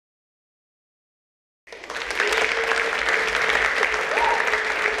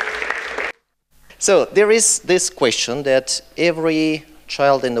So there is this question that every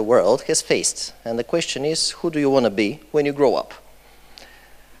child in the world has faced. And the question is, who do you want to be when you grow up?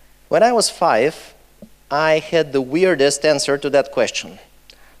 When I was 5, I had the weirdest answer to that question.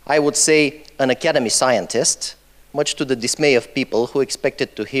 I would say an academy scientist, much to the dismay of people who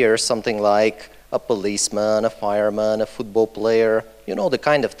expected to hear something like a policeman, a fireman, a football player, you know, the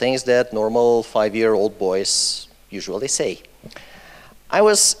kind of things that normal 5-year-old boys usually say. I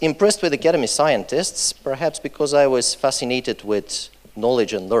was impressed with academy scientists, perhaps because I was fascinated with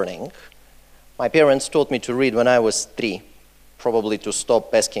knowledge and learning. My parents taught me to read when I was 3, probably to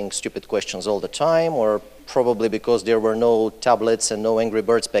stop asking stupid questions all the time, or probably because there were no tablets and no Angry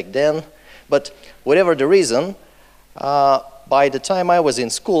Birds back then. But whatever the reason, by the time I was in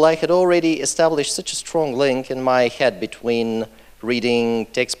school, I had already established such a strong link in my head between reading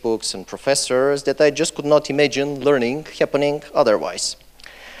textbooks and professors that I just could not imagine learning happening otherwise.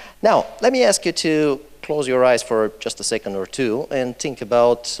 Now, let me ask you to close your eyes for just a second or two and think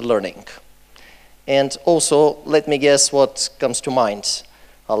about learning. And also, let me guess what comes to mind.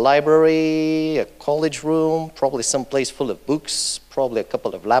 A library, a college room, probably some place full of books, probably a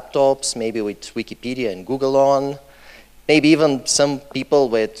couple of laptops, maybe with Wikipedia and Google on. Maybe even some people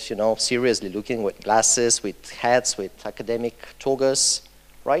with, you know, seriously looking with glasses, with hats, with academic togas,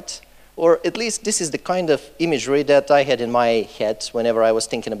 right? Or at least this is the kind of imagery that I had in my head whenever I was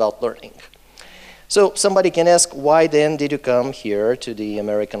thinking about learning. So somebody can ask, why then did you come here to the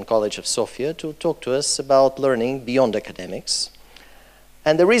American College of Sofia to talk to us about learning beyond academics?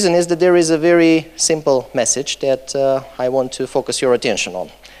 And the reason is that there is a very simple message that I want to focus your attention on.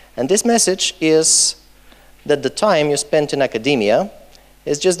 And this message is that the time you spent in academia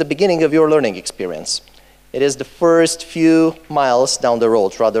is just the beginning of your learning experience. It is the first few miles down the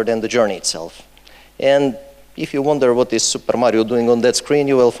road rather than the journey itself. And if you wonder what is Super Mario doing on that screen,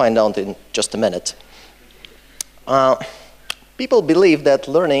 you will find out in just a minute. People believe that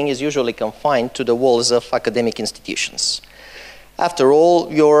learning is usually confined to the walls of academic institutions. After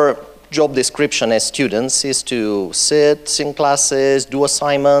all, your job description as students is to sit in classes, do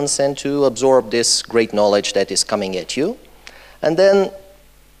assignments, and to absorb this great knowledge that is coming at you. And then,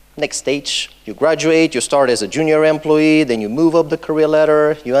 next stage, you graduate, you start as a junior employee, then you move up the career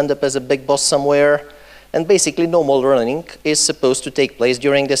ladder, you end up as a big boss somewhere, and basically normal learning is supposed to take place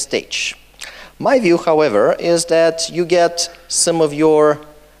during this stage. My view, however, is that you get some of your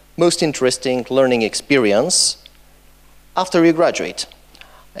most interesting learning experience after you graduate.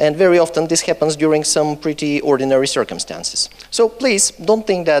 And very often this happens during some pretty ordinary circumstances. So please don't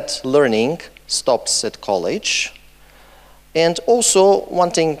think that learning stops at college. And also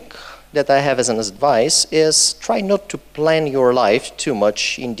one thing that I have as an advice is try not to plan your life too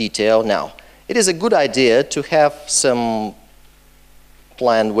much in detail now. It is a good idea to have some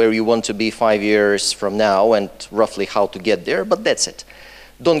plan where you want to be 5 years from now and roughly how to get there, but that's it.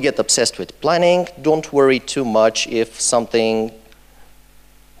 Don't get obsessed with planning. Don't worry too much if something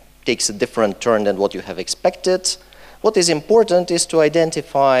takes a different turn than what you have expected. What is important is to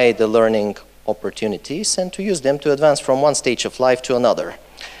identify the learning opportunities and to use them to advance from one stage of life to another.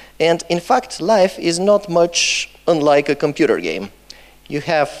 And in fact, life is not much unlike a computer game. You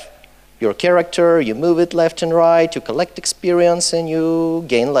have your character, you move it left and right, you collect experience, and you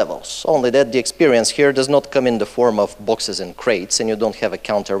gain levels. Only that the experience here does not come in the form of boxes and crates, and you don't have a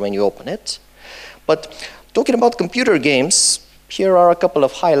counter when you open it. But talking about computer games, here are a couple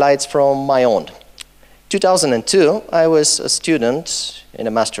of highlights from my own. 2002, I was a student in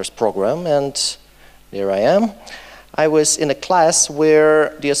a master's program, and there I am. I was in a class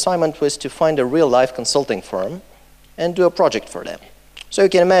where the assignment was to find a real-life consulting firm and do a project for them. So you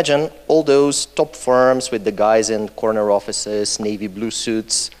can imagine all those top firms with the guys in corner offices, navy blue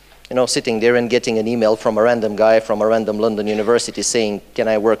suits, you know, sitting there and getting an email from a random guy from a random London university saying, "Can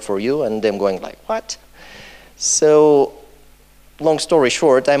I work for you?" And them going like, "What?" So long story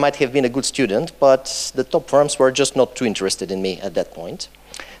short, I might have been a good student, but the top firms were just not too interested in me at that point.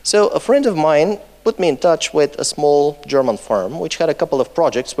 So a friend of mine put me in touch with a small German firm which had a couple of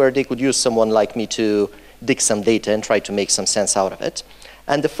projects where they could use someone like me to dig some data and try to make some sense out of it.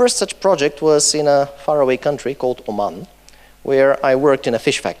 And the first such project was in a faraway country called Oman, where I worked in a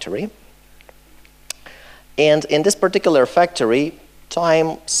fish factory. And in this particular factory,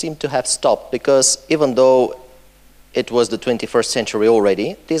 time seemed to have stopped because even though it was the 21st century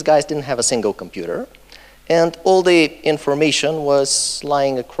already, these guys didn't have a single computer. And all the information was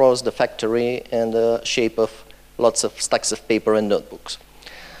lying across the factory in the shape of lots of stacks of paper and notebooks.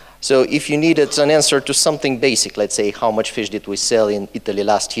 So if you needed an answer to something basic, let's say how much fish did we sell in Italy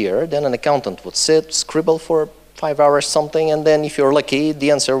last year, then an accountant would sit, scribble for 5 hours something, and then if you're lucky, the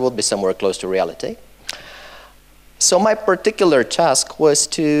answer would be somewhere close to reality. So my particular task was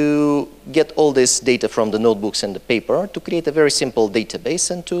to get all this data from the notebooks and the paper to create a very simple database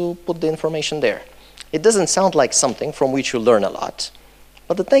and to put the information there. It doesn't sound like something from which you learn a lot,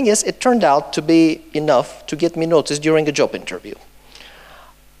 but the thing is, it turned out to be enough to get me noticed during a job interview.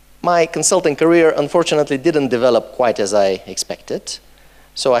 My consulting career, unfortunately, didn't develop quite as I expected,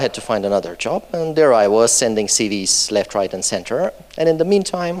 so I had to find another job, and there I was sending CVs left, right, and center, and in the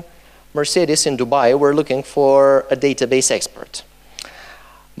meantime, Mercedes in Dubai were looking for a database expert.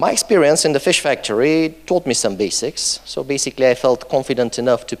 My experience in the fish factory taught me some basics. So basically, I felt confident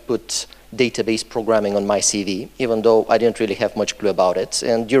enough to put database programming on my CV, even though I didn't really have much clue about it.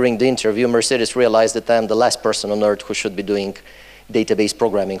 And during the interview, Mercedes realized that I'm the last person on earth who should be doing database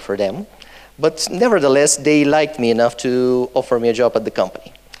programming for them. But nevertheless, they liked me enough to offer me a job at the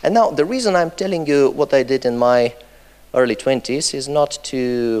company. And now, the reason I'm telling you what I did in my early 20s is not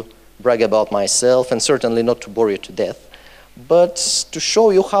to brag about myself, and certainly not to bore you to death, but to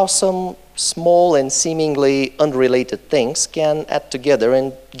show you how some small and seemingly unrelated things can add together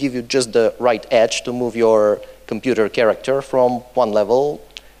and give you just the right edge to move your computer character from one level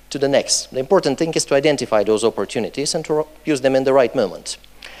to the next. The important thing is to identify those opportunities and to use them in the right moment.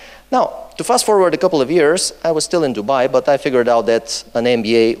 Now, to fast forward a couple of years, I was still in Dubai, but I figured out that an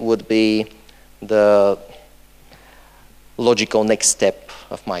MBA would be the logical next step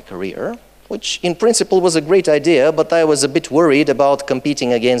of my career, which in principle was a great idea, but I was a bit worried about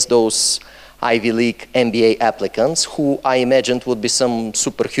competing against those Ivy League MBA applicants who I imagined would be some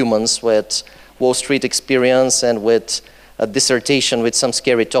superhumans with Wall Street experience and with a dissertation with some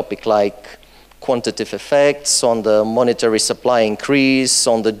scary topic like quantitative effects on the monetary supply increase,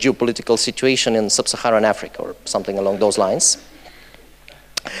 on the geopolitical situation in sub-Saharan Africa or something along those lines.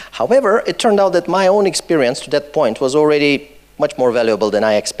 However, it turned out that my own experience to that point was already much more valuable than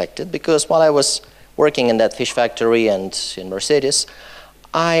I expected, because while I was working in that fish factory and in Mercedes,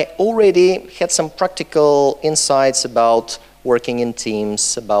 I already had some practical insights about working in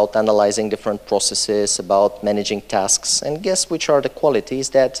teams, about analyzing different processes, about managing tasks, and guess which are the qualities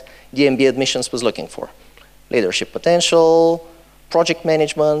that the MBA admissions was looking for? Leadership potential, project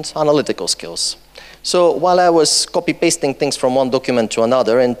management, analytical skills. So while I was copy-pasting things from one document to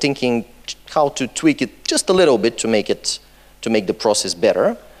another and thinking how to tweak it just a little bit to make the process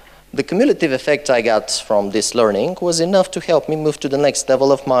better, the cumulative effect I got from this learning was enough to help me move to the next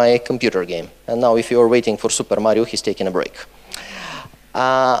level of my computer game. And now if you're waiting for Super Mario, he's taking a break.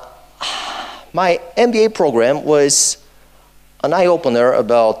 My MBA program was an eye-opener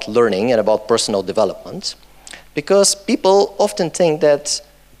about learning and about personal development, because people often think that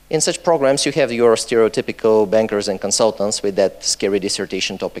in such programs you have your stereotypical bankers and consultants with that scary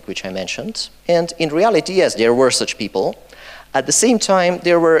dissertation topic which I mentioned. And in reality, yes, there were such people. At the same time,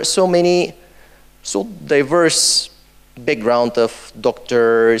 there were so diverse background of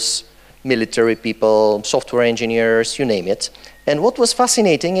doctors, military people, software engineers, you name it. And what was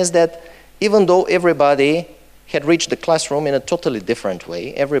fascinating is that even though everybody had reached the classroom in a totally different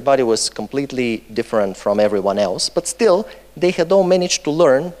way, everybody was completely different from everyone else, but still, they had all managed to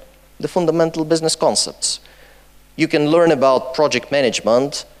learn the fundamental business concepts. You can learn about project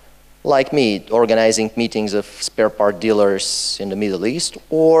management like me, organizing meetings of spare part dealers in the Middle East,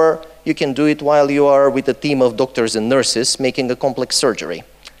 or you can do it while you are with a team of doctors and nurses making a complex surgery.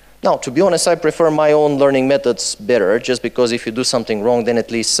 Now, to be honest, I prefer my own learning methods better, just because if you do something wrong, then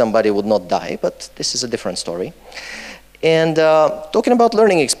at least somebody would not die, but this is a different story. And talking about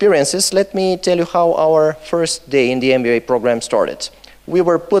learning experiences, let me tell you how our first day in the MBA program started. We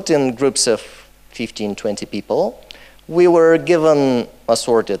were put in groups of 15, 20 people. We were given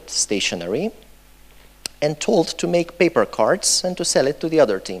assorted stationery and told to make paper cards and to sell it to the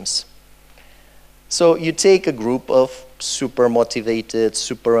other teams. So you take a group of super motivated,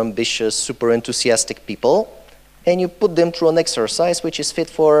 super ambitious, super enthusiastic people, and you put them through an exercise which is fit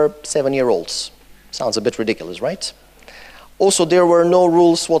for 7-year-olds. Sounds a bit ridiculous, right? Also, there were no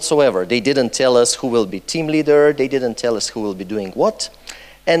rules whatsoever. They didn't tell us who will be team leader, they didn't tell us who will be doing what.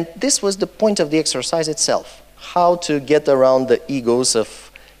 And this was the point of the exercise itself, how to get around the egos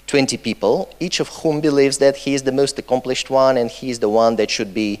of 20 people, each of whom believes that he is the most accomplished one and he is the one that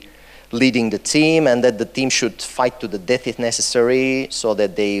should be leading the team and that the team should fight to the death if necessary so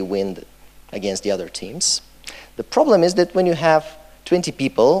that they win against the other teams. The problem is that when you have 20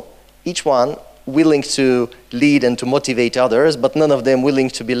 people, each one willing to lead and to motivate others, but none of them willing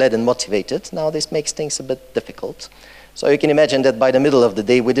to be led and motivated, now this makes things a bit difficult. So you can imagine that by the middle of the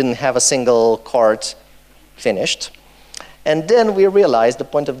day, we didn't have a single card finished. And then we realized the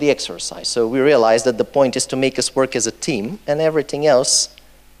point of the exercise. So we realized that the point is to make us work as a team, and everything else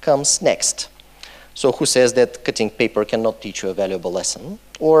comes next. So who says that cutting paper cannot teach you a valuable lesson?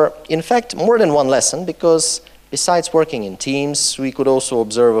 Or, in fact, more than one lesson, because besides working in teams, we could also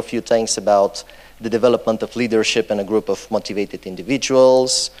observe a few things about the development of leadership in a group of motivated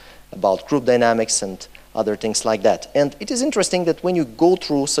individuals, about group dynamics and other things like that. And it is interesting that when you go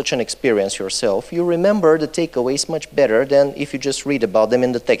through such an experience yourself, you remember the takeaways much better than if you just read about them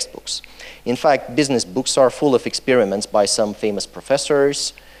in the textbooks. In fact, business books are full of experiments by some famous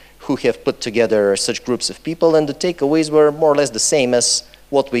professors who have put together such groups of people, and the takeaways were more or less the same as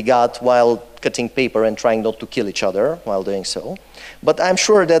what we got while cutting paper and trying not to kill each other while doing so. But I'm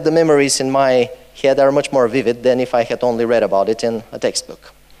sure that the memories in my head are much more vivid than if I had only read about it in a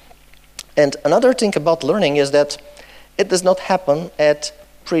textbook. And another thing about learning is that it does not happen at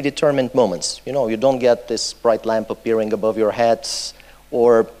predetermined moments. You know, you don't get this bright lamp appearing above your heads,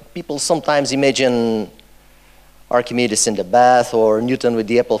 or people sometimes imagine Archimedes in the bath or Newton with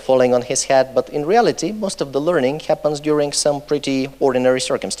the apple falling on his head, but in reality, most of the learning happens during some pretty ordinary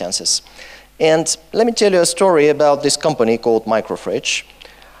circumstances. And let me tell you a story about this company called Microfridge.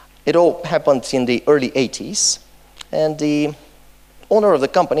 It all happened in the early 80s, and the owner of the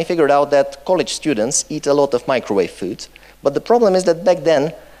company figured out that college students eat a lot of microwave food. But the problem is that back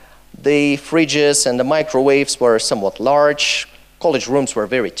then, the fridges and the microwaves were somewhat large, college rooms were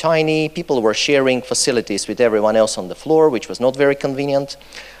very tiny, people were sharing facilities with everyone else on the floor, which was not very convenient.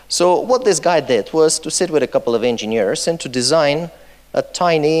 So what this guy did was to sit with a couple of engineers and to design a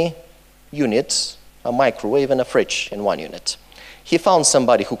tiny unit, a microwave and a fridge in one unit. He found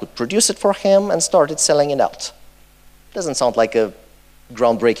somebody who could produce it for him and started selling it out. Doesn't sound like a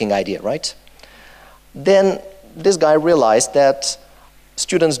groundbreaking idea, right? Then this guy realized that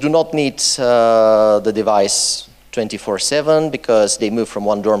students do not need the device 24/7 because they move from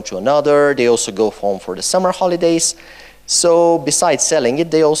one dorm to another. They also go home for the summer holidays. So besides selling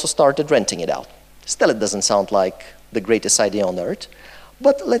it, they also started renting it out. Still, it doesn't sound like the greatest idea on earth.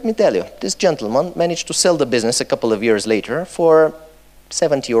 But let me tell you, this gentleman managed to sell the business a couple of years later for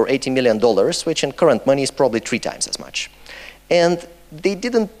 $70 or $80 million, which in current money is probably 3 times as much. And they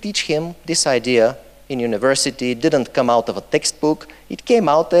didn't teach him this idea in university. It didn't come out of a textbook. It came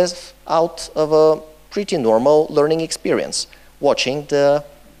out of a pretty normal learning experience, watching the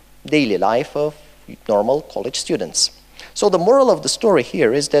daily life of normal college students. So the moral of the story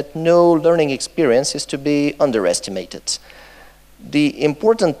here is that no learning experience is to be underestimated. The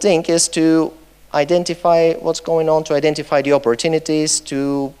important thing is to identify what's going on, to identify the opportunities,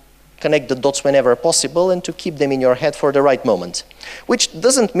 to connect the dots whenever possible, and to keep them in your head for the right moment. Which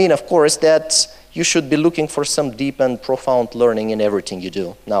doesn't mean, of course, that you should be looking for some deep and profound learning in everything you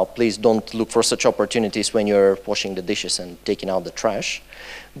do. Now, please don't look for such opportunities when you're washing the dishes and taking out the trash.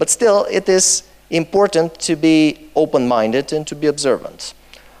 But still, it is important to be open-minded and to be observant.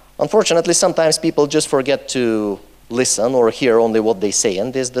 Unfortunately, sometimes people just forget to listen or hear only what they say,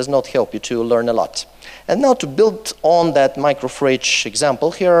 and this does not help you to learn a lot. And now to build on that microfridge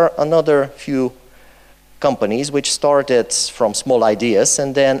example, here are another few companies which started from small ideas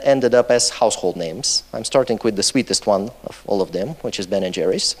and then ended up as household names. I'm starting with the sweetest one of all of them, which is Ben &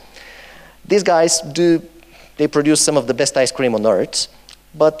 Jerry's. These guys they produce some of the best ice cream on earth,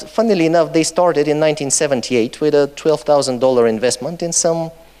 but funnily enough, they started in 1978 with a $12,000 investment in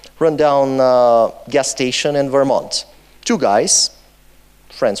some rundown gas station in Vermont. 2 guys,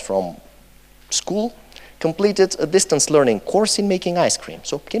 friends from school, completed a distance learning course in making ice cream.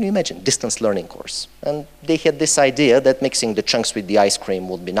 So can you imagine, distance learning course? And they had this idea that mixing the chunks with the ice cream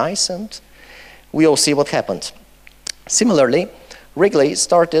would be nice, and we all see what happened. Similarly, Wrigley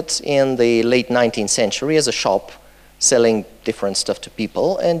started in the late 19th century as a shop selling different stuff to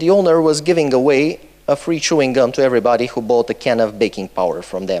people, and the owner was giving away a free chewing gum to everybody who bought a can of baking powder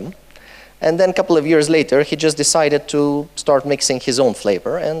from them. And then a couple of years later, he just decided to start mixing his own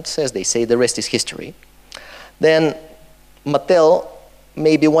flavor, and as they say, the rest is history. Then Mattel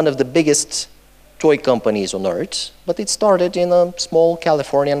may be one of the biggest toy companies on earth, but it started in a small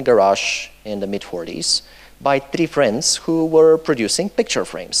Californian garage in the mid-40s by 3 friends who were producing picture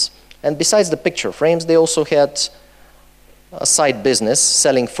frames. And besides the picture frames, they also had a side business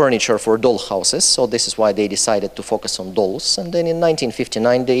selling furniture for doll houses, so this is why they decided to focus on dolls. And then in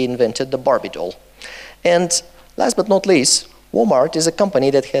 1959, they invented the Barbie doll. And last but not least, Walmart is a company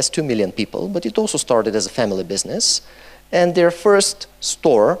that has 2 million people, but it also started as a family business. And their first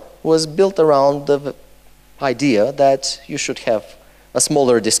store was built around the idea that you should have a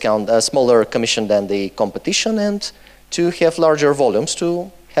smaller discount, a smaller commission than the competition, and to have larger volumes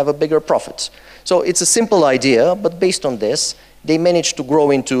to have a bigger profit. So it's a simple idea, but based on this, they managed to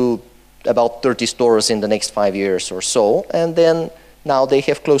grow into about 30 stores in the next 5 years or so, and then now they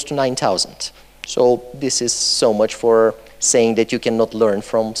have close to 9,000. So this is so much for saying that you cannot learn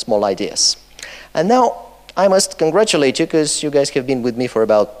from small ideas. And now I must congratulate you, because you guys have been with me for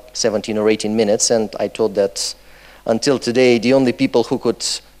about 17 or 18 minutes, and I thought that until today the only people who could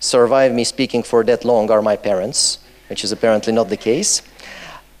survive me speaking for that long are my parents, which is apparently not the case.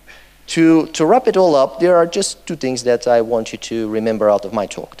 To wrap it all up, there are just two things that I want you to remember out of my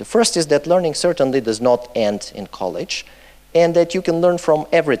talk. The first is that learning certainly does not end in college, and that you can learn from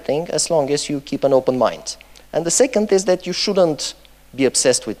everything as long as you keep an open mind. And the second is that you shouldn't be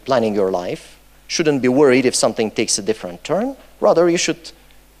obsessed with planning your life, shouldn't be worried if something takes a different turn. Rather, you should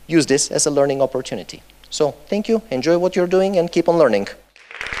use this as a learning opportunity. So thank you, enjoy what you're doing, and keep on learning.